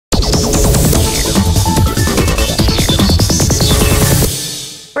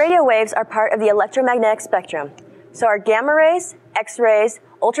radio waves are part of the electromagnetic spectrum. So are gamma rays, X-rays,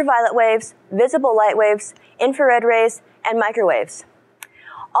 ultraviolet waves, visible light waves, infrared rays, and microwaves.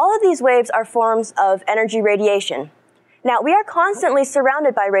 All of these waves are forms of energy radiation. Now, we are constantly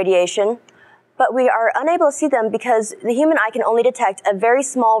surrounded by radiation, but we are unable to see them because the human eye can only detect a very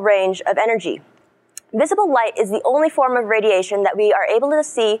small range of energy. Visible light is the only form of radiation that we are able to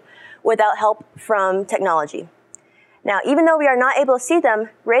see without help from technology. Now, even though we are not able to see them,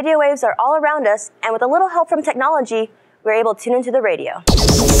 radio waves are all around us, and with a little help from technology, we're able to tune into the radio.